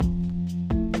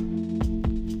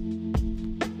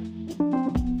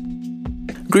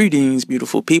Greetings,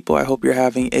 beautiful people. I hope you're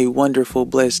having a wonderful,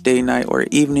 blessed day, night, or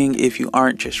evening. If you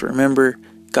aren't, just remember,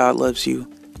 God loves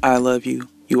you. I love you.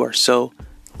 You are so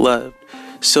loved.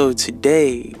 So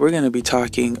today we're going to be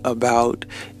talking about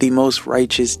the most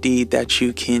righteous deed that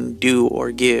you can do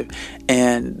or give.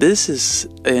 And this is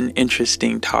an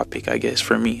interesting topic, I guess,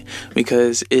 for me,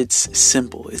 because it's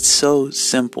simple. It's so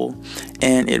simple.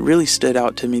 And it really stood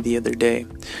out to me the other day.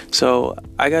 So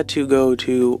I got to go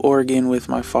to Oregon with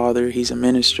my father. He's a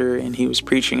minister and he was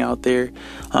preaching out there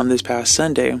this past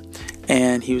Sunday.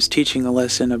 And he was teaching a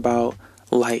lesson about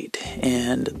light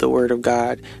and the word of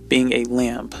God being a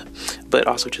lamp, but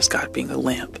also just God being a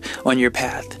lamp on your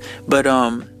path. But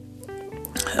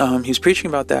he was preaching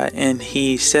about that, and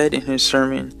he said in his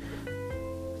sermon,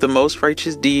 the most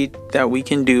righteous deed that we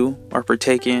can do or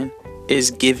partake in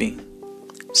is giving.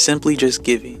 Simply just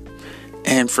giving.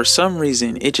 And for some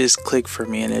reason it just clicked for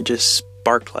me, and it just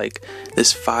sparked like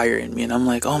this fire in me, and I'm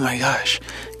like, oh my gosh,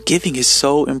 giving is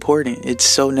so important. It's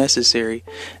so necessary.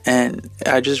 And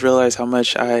I just realized how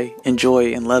much I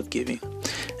enjoy and love giving.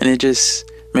 And it just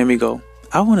made me go,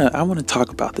 I want to talk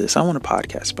about this. I want to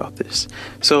podcast about this.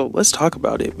 So let's talk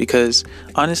about it, because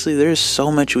honestly, there's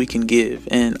so much we can give.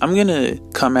 And I'm going to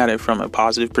come at it from a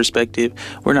positive perspective.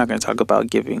 We're not going to talk about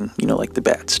giving, like the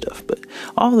bad stuff, but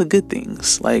all the good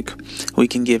things. Like we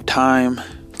can give time,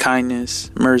 kindness,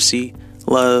 mercy,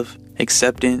 love,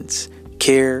 acceptance,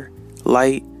 care,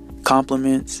 light,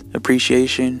 compliments,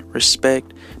 appreciation,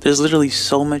 respect. There's literally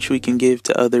so much we can give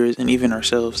to others and even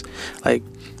ourselves. Like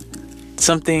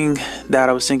something that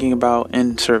I was thinking about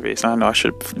in service. I know I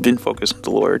should have been focused on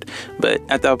the Lord, but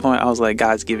at that point I was like,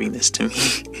 God's giving this to me.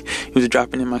 He was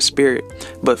dropping in my spirit.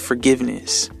 But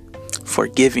forgiveness,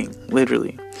 forgiving,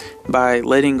 literally, by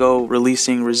letting go,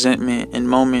 releasing resentment in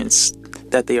moments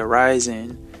that they arise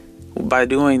in. By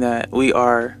doing that, we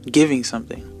are giving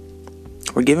something.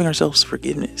 We're giving ourselves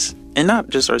forgiveness, and not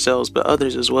just ourselves, but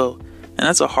others as well. And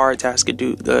that's a hard task to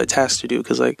do,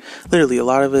 because like literally a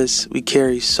lot of us, we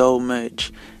carry so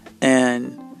much.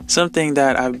 And something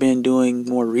that I've been doing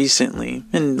more recently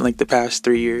in like the past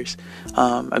 3 years,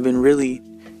 I've been really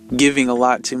giving a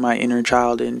lot to my inner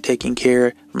child and taking care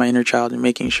of my inner child and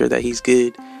making sure that he's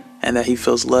good and that he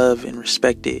feels loved and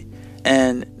respected.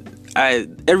 And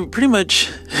pretty much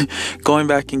going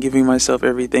back and giving myself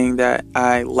everything that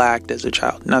I lacked as a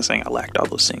child. Not saying I lacked all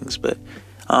those things, but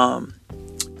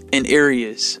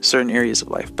in certain areas of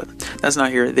life, but that's not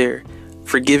here or there.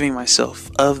 Forgiving myself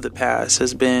of the past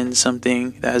has been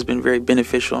something that has been very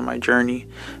beneficial in my journey.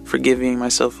 Forgiving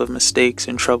myself of mistakes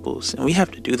and troubles, and we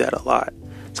have to do that a lot.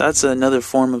 So that's another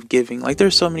form of giving. Like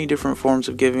there's so many different forms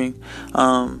of giving.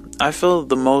 I feel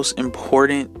the most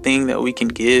important thing that we can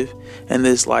give in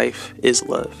this life is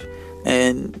love.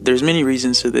 And there's many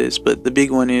reasons to this, but the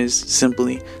big one is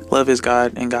simply love is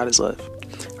God and God is love.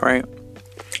 All right.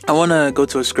 I want to go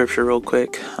to a scripture real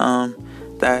quick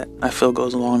that I feel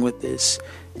goes along with this.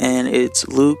 And it's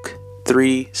Luke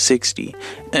 3:60,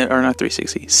 or not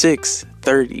 3:60,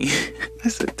 6:30. I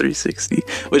said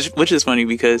 3:60, which is funny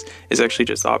because it's actually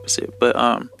just the opposite. But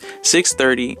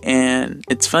 6:30, and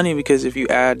it's funny because if you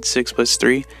add 6 plus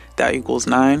 3, that equals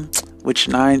 9, which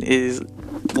 9 is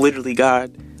literally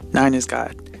God. 9 is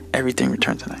God. Everything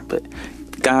returns to 9, but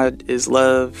God is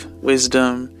love,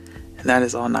 wisdom, and that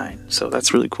is all 9. So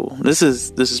that's really cool. This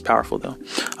is powerful though.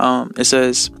 It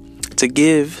says to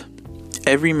give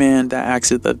every man that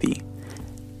asketh of thee,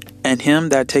 and him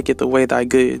that taketh away thy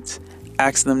goods,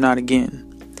 ask them not again.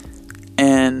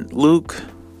 And Luke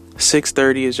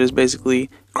 6:30 is just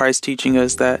basically Christ teaching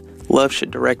us that love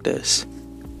should direct us,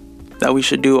 that we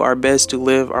should do our best to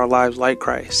live our lives like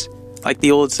Christ. Like the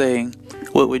old saying,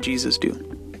 what would Jesus do?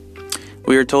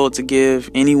 We are told to give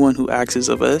anyone who asks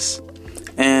of us,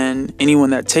 and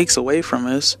anyone that takes away from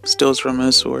us, steals from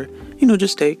us, or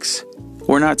just takes,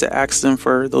 we're not to ask them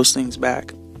for those things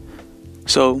back.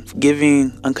 So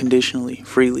giving unconditionally,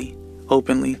 freely,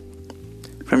 openly,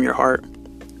 from your heart.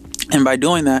 And by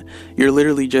doing that, you're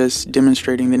literally just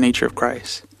demonstrating the nature of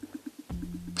Christ.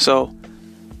 So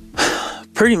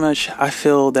pretty much I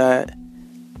feel that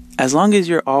as long as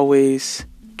you're always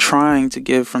trying to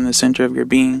give from the center of your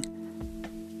being,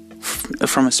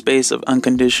 from a space of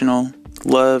unconditional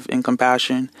love and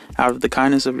compassion, out of the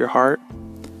kindness of your heart,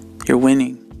 you're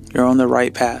winning. You're on the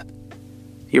right path.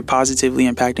 You're positively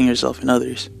impacting yourself and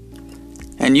others.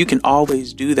 And you can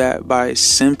always do that by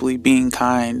simply being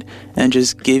kind and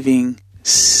just giving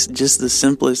just the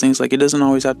simplest things. Like it doesn't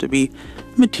always have to be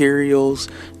materials.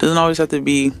 It doesn't always have to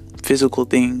be physical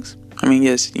things. I mean,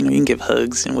 yes, you can give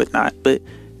hugs and whatnot, but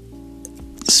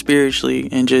spiritually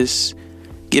and just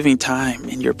giving time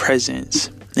and your presence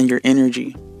and your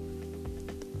energy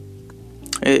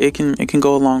It can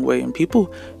go a long way. And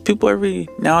people every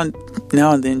now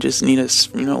and then just need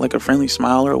like a friendly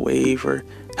smile or a wave or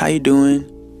how you doing.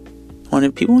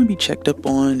 People want to be checked up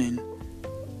on and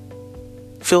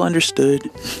feel understood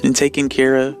and taken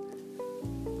care of.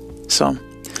 So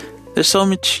there's so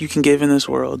much you can give in this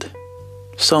world.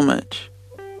 So much.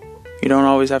 You don't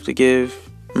always have to give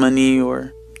money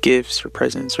or gifts or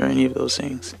presents or any of those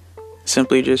things.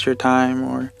 Simply just your time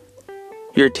or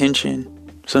your attention.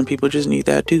 Some people just need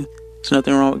that too. There's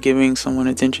nothing wrong with giving someone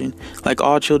attention. Like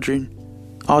all children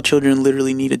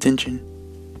literally need attention.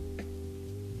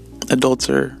 Adults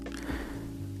are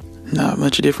not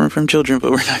much different from children,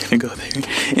 but we're not going to go there.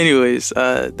 Anyways,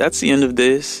 that's the end of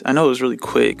this. I know it was really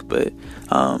quick, but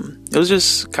it was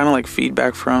just kind of like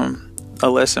feedback from a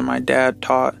lesson my dad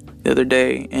taught the other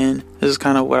day, and this is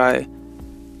kind of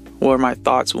where my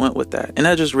thoughts went with that. And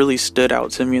that just really stood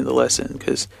out to me in the lesson,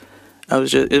 because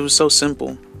it was so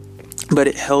simple, but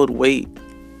it held weight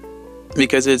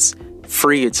because it's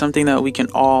free. It's something that we can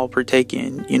all partake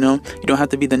in. You don't have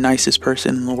to be the nicest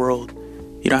person in the world.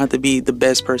 You don't have to be the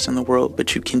best person in the world,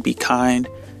 but you can be kind.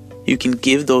 You can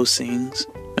give those things.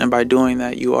 And by doing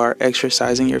that, you are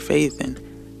exercising your faith and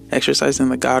exercising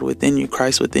the God within you,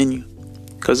 Christ within you.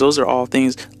 Because those are all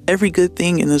things. Every good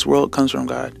thing in this world comes from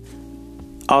God.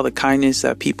 All the kindness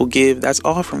that people give, that's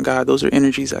all from God. Those are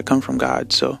energies that come from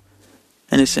God. So,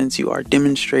 in a sense, you are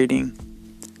demonstrating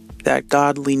that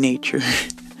godly nature.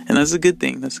 And that's a good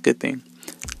thing. That's a good thing.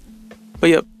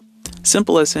 But yep,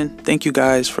 simple lesson. Thank you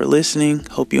guys for listening.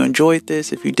 Hope you enjoyed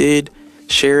this. If you did,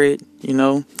 share it.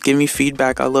 Give me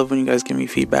feedback. I love when you guys give me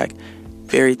feedback.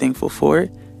 Very thankful for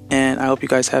it. And I hope you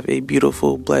guys have a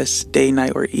beautiful, blessed day,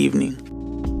 night, or evening.